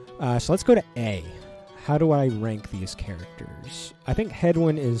 So let's go to A. How do I rank these characters? I think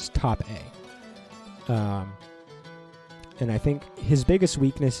Hedwyn is top A. And I think his biggest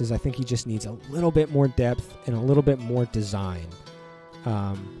weakness is I think he just needs a little bit more depth and a little bit more design.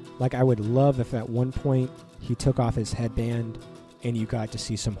 Like, I would love if at one point he took off his headband and you got to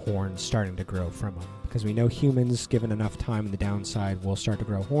see some horns starting to grow from him. Because we know humans, given enough time in the downside, will start to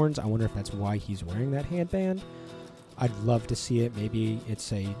grow horns. I wonder if that's why he's wearing that headband. I'd love to see it. Maybe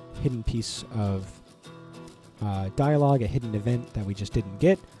it's a hidden piece of dialogue, a hidden event that we just didn't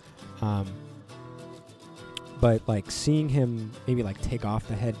get. But, like, seeing him maybe, like, take off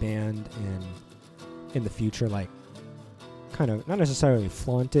the headband and in the future, like, kind of, not necessarily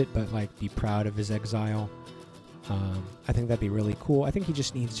flaunt it, but, like, be proud of his exile. I think that'd be really cool. I think he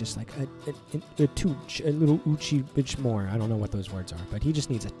just needs just like a little oochie bitch more. I don't know what those words are, but he just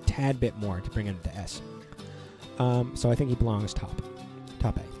needs a tad bit more to bring him to S. So I think he belongs top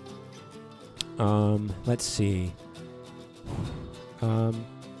A. Let's see.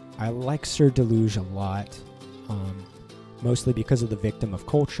 I like Sir Deluge a lot, mostly because of the victim of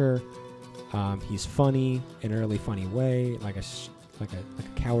culture. He's funny in a really funny way, like a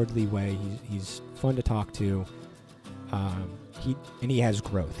cowardly way. He's fun to talk to. He has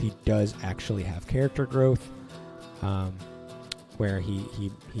growth. He does actually have character growth, where he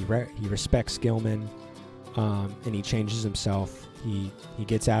respects Gilman, and he changes himself. He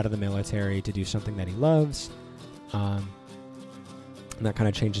gets out of the military to do something that he loves. And that kind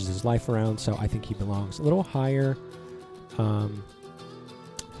of changes his life around, so I think he belongs a little higher.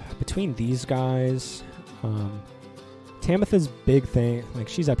 Between these guys, Tamitha's big thing, like,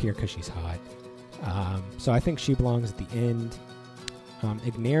 she's up here because she's hot. So I think she belongs at the end.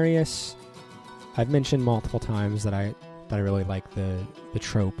 Ignarius, I've mentioned multiple times that I really like the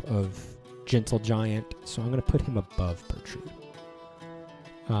trope of gentle giant, so I'm going to put him above Bertrude.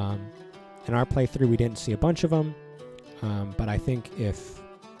 In our playthrough, we didn't see a bunch of them, but I think if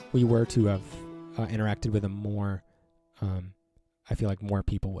we were to have interacted with him more, I feel like more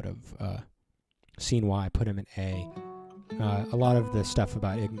people would have seen why I put him in A. A lot of the stuff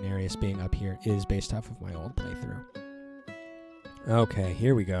about Ignarius being up here is based off of my old playthrough. Okay,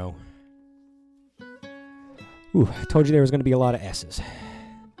 here we go. Ooh, I told you there was going to be a lot of S's.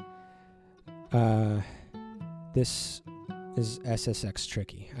 This is SSX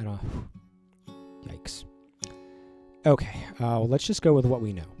tricky. I don't... Yikes. Okay, well, let's just go with what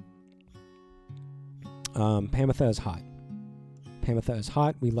we know. Pamitha is hot. Pamitha is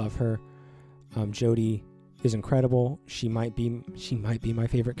hot. We love her. Jodie is incredible. She might be my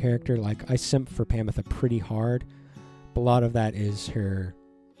favorite character. Like, I simp for Pamitha pretty hard. But a lot of that is her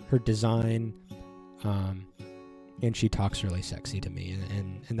design, and she talks really sexy to me,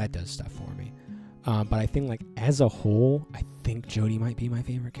 and that does stuff for me. But I think, like, as a whole, I think Jodie might be my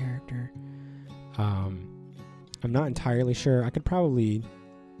favorite character. I'm not entirely sure. I could probably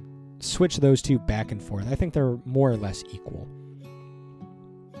switch those two back and forth. I think they're more or less equal.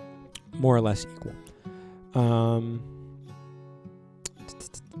 More or less equal. I'm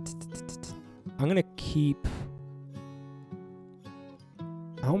gonna keep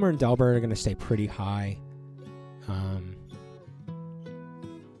Elmer and Delbert are gonna stay pretty high,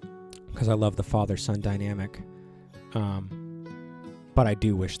 because I love the father-son dynamic. But I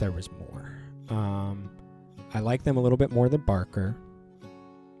do wish there was more. I like them a little bit more than Barker.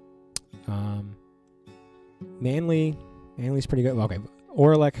 Manly's pretty good. Okay,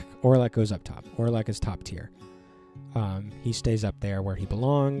 Orlek goes up top. Orlek is top tier. He stays up there where he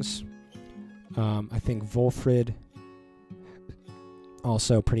belongs. I think Wolfrid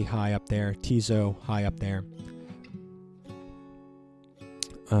also pretty high up there. Tizo high up there.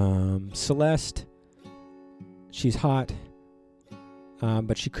 Celeste, she's hot,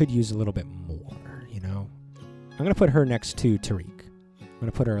 but she could use a little bit more, you know. I'm going to put her next to Tariq. I'm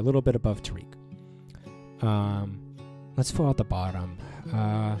going to put her a little bit above Tariq. Let's fill out the bottom.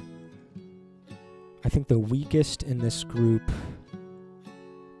 I think the weakest in this group,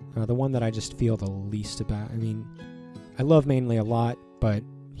 the one that I just feel the least about, I mean, I love Manly a lot, but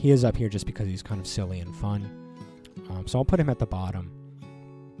he is up here just because he's kind of silly and fun. So I'll put him at the bottom.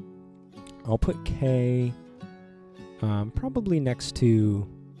 I'll put Kay probably next to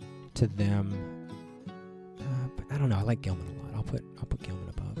them. But I don't know, I like Gilman a lot. I'll put Gilman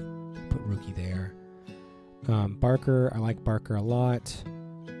above. I'll put Rookie there. Barker, I like Barker a lot.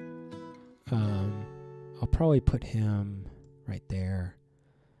 I'll probably put him right there.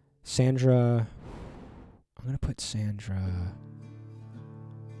 Sandra, I'm going to put Sandra.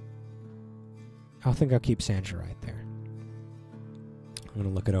 I think I'll keep Sandra right there. I'm going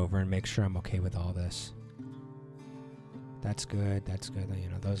to look it over and make sure I'm okay with all this. That's good. That's good. You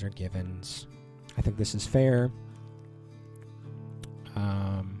know, those are givens. I think this is fair.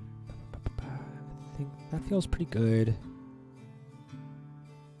 I think that feels pretty good.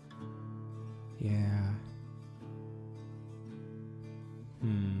 Yeah.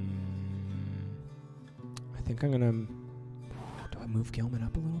 I think I'm gonna... Do I move Gilman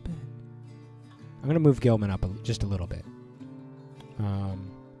up a little bit? I'm gonna move Gilman up just a little bit.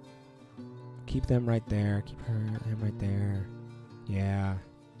 Keep them right there. Keep him right there. Yeah.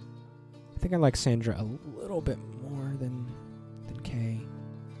 I think I like Sandra a little bit more than Kay.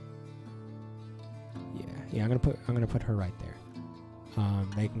 Yeah. I'm gonna put her right there.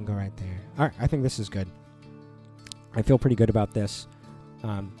 They can go right there. All right. I think this is good. I feel pretty good about this.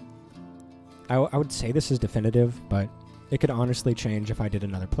 I would say this is definitive, but it could honestly change if I did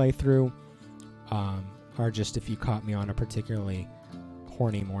another playthrough, or just if you caught me on a particularly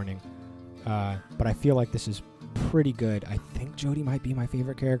horny morning. But I feel like this is pretty good. I think Jodie might be my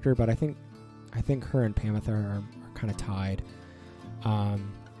favorite character, but I think her and Pamitha are kind of tied.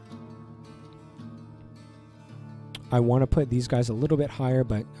 I want to put these guys a little bit higher,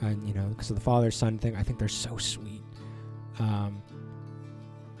 but you know, because of the father-son thing, I think they're so sweet.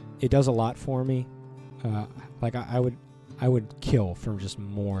 It does a lot for me. Like I would kill for just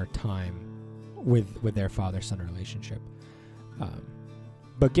more time with their father-son relationship.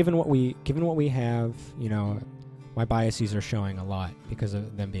 But given what we have, you know, my biases are showing a lot because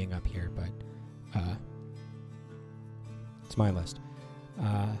of them being up here. But it's my list.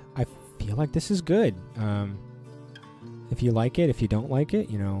 I feel like this is good. If you like it, if you don't like it,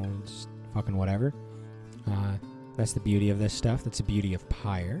 it's fucking whatever. That's the beauty of this stuff. That's the beauty of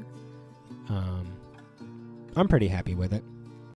Pyre. I'm pretty happy with it.